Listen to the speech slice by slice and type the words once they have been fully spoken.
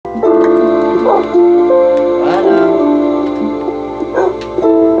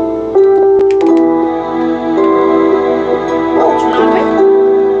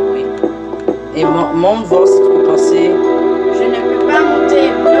monte, voir si tu peux passer. Je ne peux pas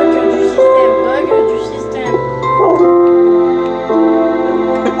monter. Bug du système. Bug du système.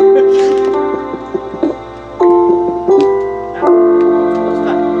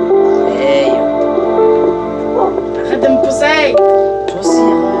 Hey. Arrête de me pousser. Toi aussi,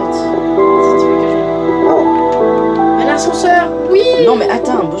 arrête. Si tu veux que je... Un ascenseur. Oui. Non, mais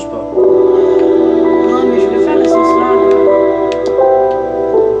attends, bouge pas. Non, mais je vais faire l'ascenseur.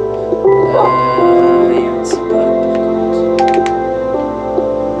 Il y a un petit bug,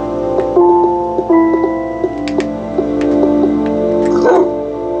 par contre.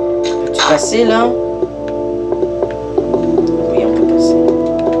 Peux-tu passer, là? Oui, on peut passer.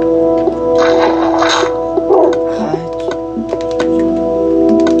 Arrête.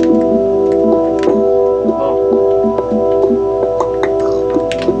 Bon.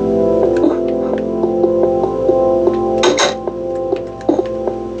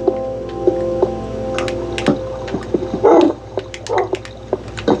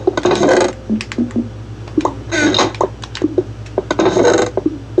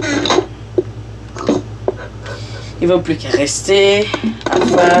 Il ne va plus qu'à rester à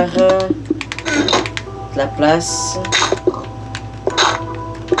faire de la place.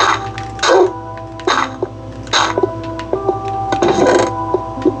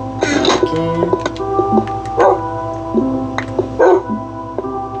 Ok.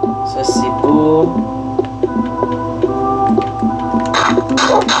 Ça c'est beau.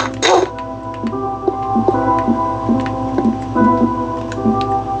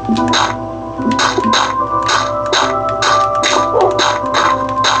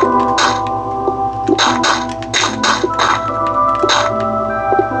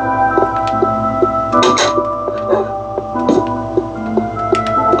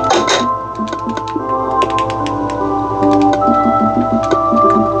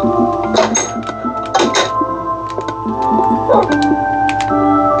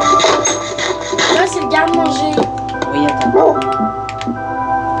 Là, c'est le garde-manger. Oui, attends.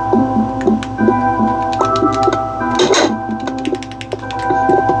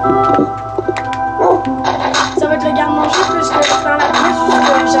 Ça va être le garde-manger plus que faire la pièce, juste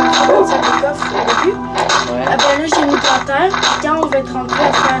que j'ai un peu de sac de coffre au début. Ouais. Ah ben là, j'ai mis par terre. Puis quand on va être rentré à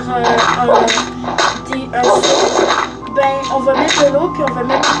faire un soupe, ben on va mettre de l'eau puis on va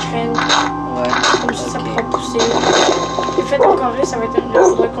mettre des graines. Ouais. Comme ça, ça Ok. pourra pousser. Et faites encore ça va être il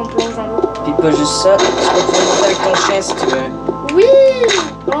faudrait qu'on plonge dans l'eau. Puis pas juste ça, tu peux pouvoir monter avec ton chien si tu veux. Oui!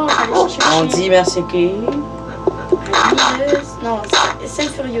 Bon, on va aller chercher le On chien. dit merci, ok? Non, c'est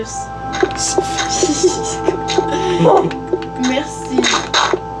Furious. Merci.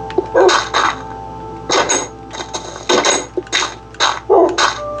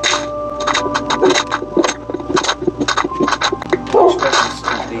 Je peux pas se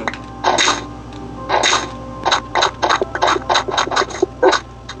tromper.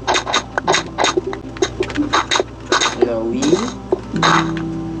 Là, oui.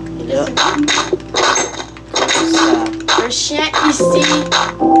 Et là, comme ça. Le chien ici.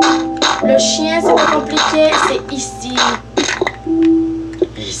 Le chien, c'est pas compliqué, c'est ici.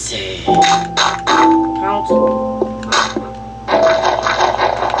 Ici. Rentre.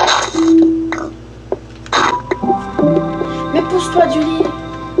 Mais pousse-toi du lit.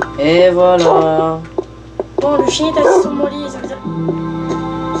 Et voilà. Bon, le chien est assis sur mon lit, ça veut dire...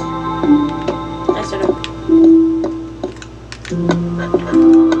 Reste là.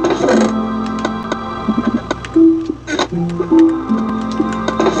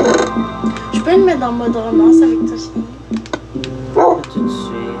 Je peux le mettre dans le mode romance avec toi aussi. Tout de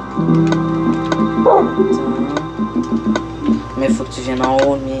suite. Attends. Mais faut que tu viennes en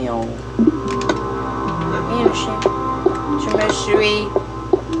haut, mais en haut. Et le chien. Tu me suis.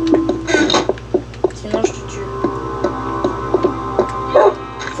 Sinon, je te tue.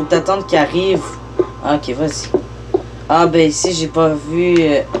 Faut que t'attendes qu'il arrive. Ah, ok, vas-y. Ah, ben ici, j'ai pas vu.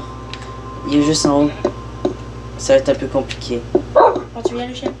 Il est juste en haut. Ça va être un peu compliqué. Quand tu viens,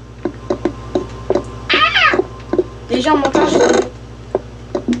 le chien. Ah! Déjà en montant, je...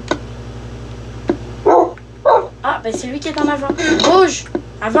 Ah, ben c'est lui qui est en avant. Bouge!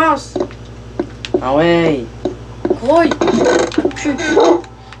 Avance! Ah ouais. Grouille! Cul!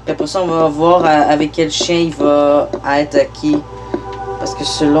 Puis après ça, on va voir avec quel chien il va être acquis. Parce que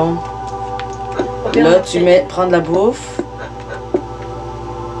selon... Là, tu mets... Prends de la bouffe.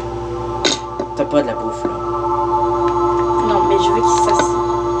 T'as pas de la bouffe, là. Non, mais je veux qu'il s'assied.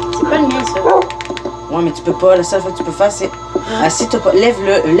 C'est pas le mien, ça. Ouais, mais tu peux pas. La seule fois que tu peux faire, c'est... Assis-toi pas.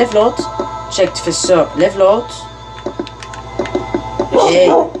 Lève-le. Lève l'autre. Check, tu fais ça. Lève l'autre.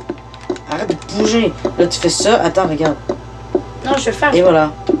 Hey! Arrête de bouger. Là, tu fais ça. Attends, regarde. Non, je vais faire. Et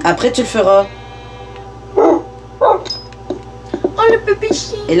voilà. Après, tu le feras. bébé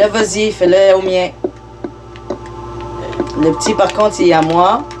chien. Et là, vas-y, fais-le au mien. Le petit, par contre, il est à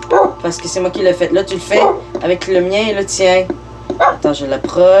moi. Parce que c'est moi qui l'ai fait. Là, tu le fais avec le mien et le tien. Attends, je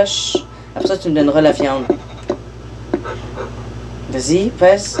l'approche. Après ça, tu me donneras la viande. Vas-y,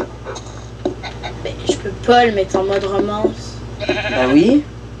 pèse. Ben, je peux pas le mettre en mode romance. Ben oui.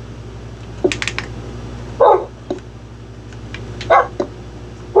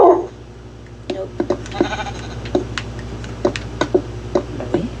 Nope. Ben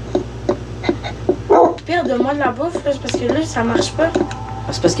oui. Pire, donne-moi de la bouffe, là, parce que là, ça marche pas.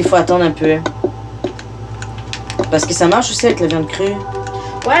 C'est parce qu'il faut attendre un peu. Parce que ça marche aussi avec la viande crue.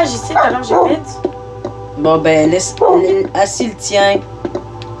 Ouais, je sais, tout à l'heure, j'ai fait. Bon, ben, laisse. Assis le tien.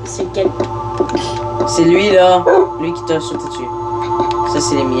 C'est quel? C'est lui, là. Lui qui t'a sauté dessus. Ça,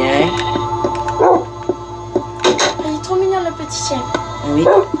 c'est les miens. Il est trop mignon, le petit chien. Oui.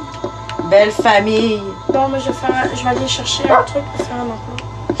 Belle famille. Bon, moi, je vais aller chercher un truc pour faire un enclos.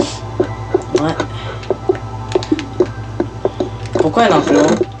 Ouais. Pourquoi un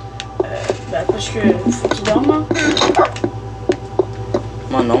enclos? Ben, parce que faut qu'il dorme. Hein.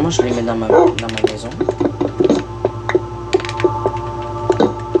 Moi, non. Moi, je les mets dans ma maison.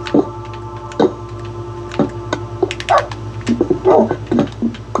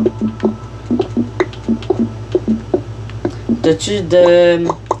 T'as-tu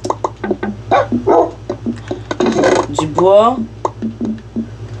du bois?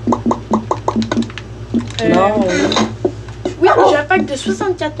 Non. Oui, j'ai un pack de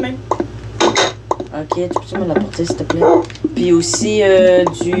 64 même. Ok, tu peux me l'apporter s'il te plaît? Puis aussi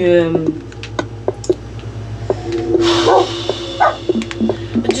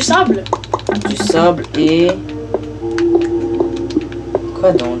Du sable. du sable et...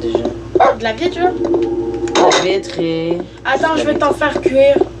 Quoi donc déjà? De la vitre, là. La vitre et... Attends, je vais t'en faire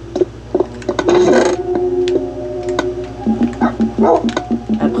cuire.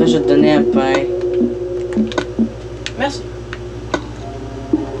 Après, je vais te donner un pain. Merci.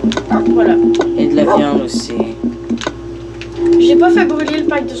 Voilà. Et de la viande aussi. J'ai pas fait brûler le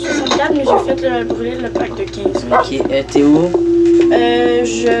pack de 64, mais j'ai fait brûler le pack de 15. Ok, t'es où?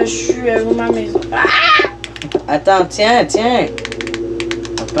 Je suis à ma maison. Ah! Attends, tiens.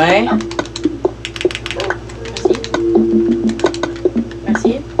 Un pain.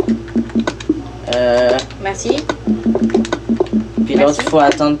 Merci. Merci. Puis l'autre, il faut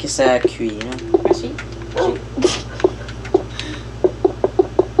attendre que ça cuit. Là. Merci.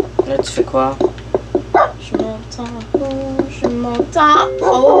 Là, tu fais quoi? Je m'entends.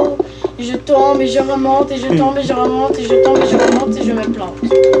 Oh, je tombe et je remonte et je tombe et je remonte et je tombe et je remonte et je me plante.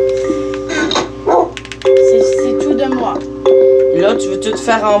 C'est tout de moi. Et là, tu veux tout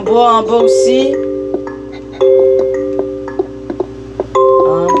faire en bas aussi?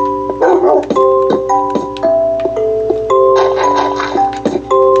 Hein?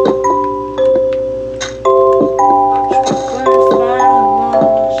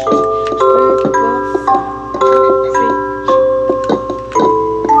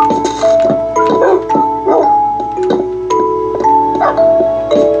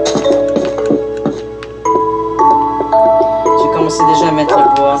 Déjà à mettre le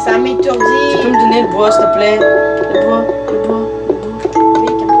bois. Ça m'étourdit. Tu peux me donner le bois, s'il te plaît? Le bois. Oui,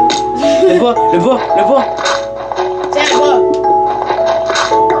 Le bois. tiens, le bois.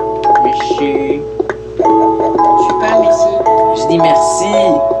 Merci. Je suis pas un messie. Je dis merci.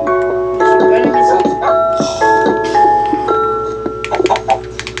 Je suis pas le messie.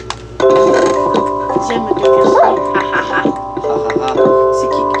 J'aime te cacher. Ha ha ha. C'est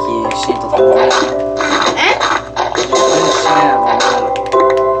qui est chien en train de mourir? Hein? Un chien avant moi.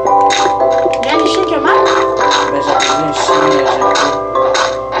 Il y a les chiens qui ont mal? Ben, j'ai entendu un chien,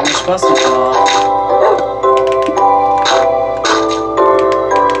 mais je pense que c'est mort.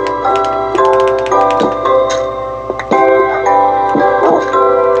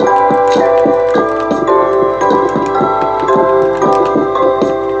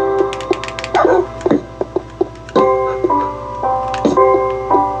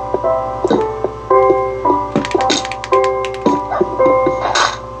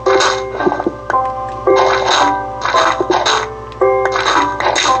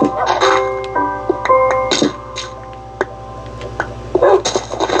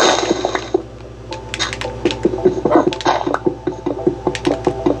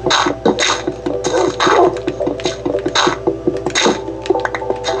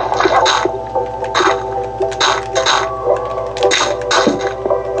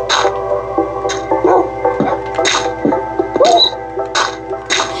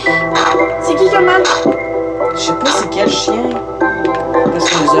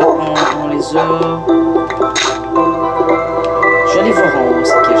 voir en haut,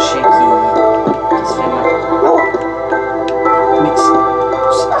 c'est quel chien qui se fait mal. Mais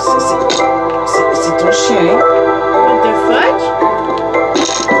c'est ton chien, hein? What the fuck?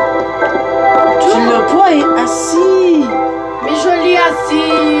 Tu l'as pas assis! Mais je l'ai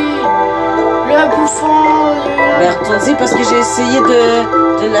assis! Le bouffon! Ben retourne-y parce que j'ai essayé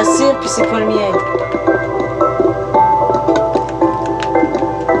de l'assir puis c'est pas le mien.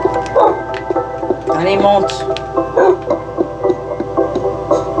 Allez, monte!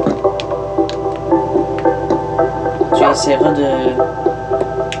 Tu essaieras de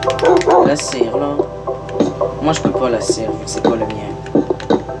l'assir, là. Moi, je peux pas l'assir, vu que c'est pas le mien.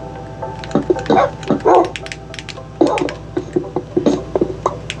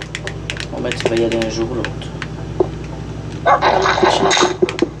 Bon, ben, tu vas y aller un jour ou l'autre.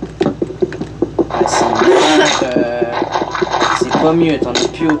 C'est pas mieux, t'en as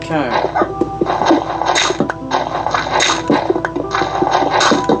plus aucun.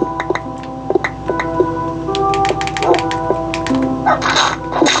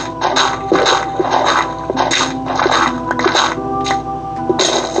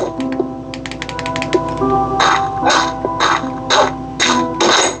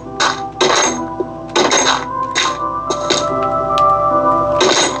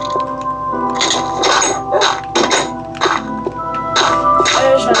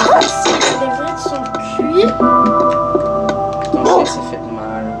 Je vais voir si les vrais sont cuits. Ton chien s'est fait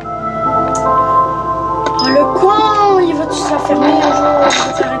mal. Oh le con! Il va-tu se la fermer un jour? Il va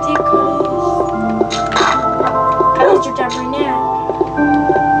s'arrêter, Colis. Allez, tu t'abonnes, hein?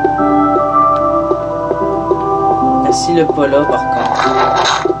 Assis-le pas là, par contre.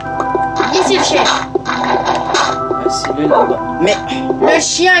 Ici le chien. Assis-le là-bas. Mais, Le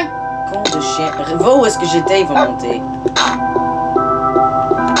chien! con de chien. Va où est-ce que j'étais, il va monter.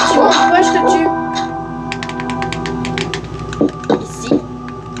 Tu montes pas, je te tue. Ici.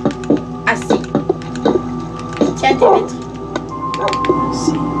 Assis. Tiens tes vitres.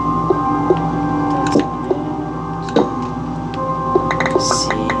 Ici. Ici.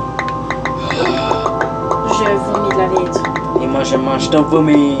 Je vomis de la vitre. Et moi, je mange ton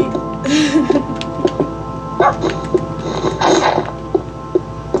vomi.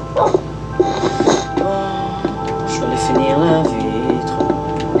 Je vais aller finir la vitre.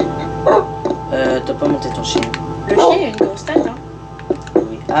 T'as pas monté ton chien? Le chien a une grosse tête, hein?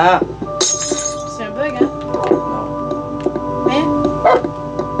 Oui. Ah! C'est un bug, hein? Non. Mais,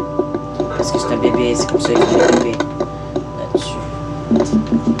 Parce que c'est un bébé, c'est comme ça qu'il faut les bébés. Là-dessus.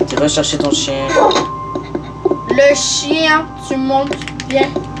 Tu vas chercher ton chien. le chien, tu montes bien.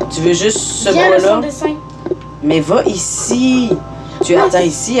 Tu veux juste ce Viens le son bois-là? dessin. Mais va ici. Tu attends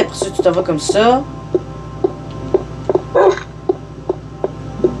ici, après ça tu t'en vas comme ça.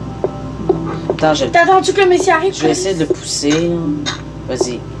 Attends, T'attends-tu que le messie arrive? je vais essayer de le pousser. Là.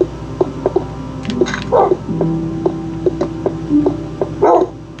 Vas-y.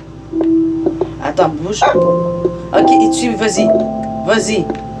 Attends, bouge. Ok, et tu, vas-y. Vas-y.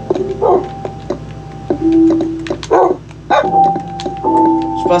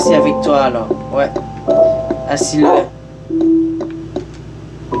 Je pense qu'il est avec toi, là. Ouais. Assis-le.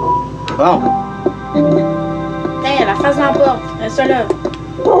 Bon. Tiens, il a la face dans la porte. Reste là.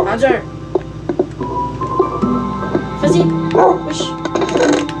 En dur. Vas-y.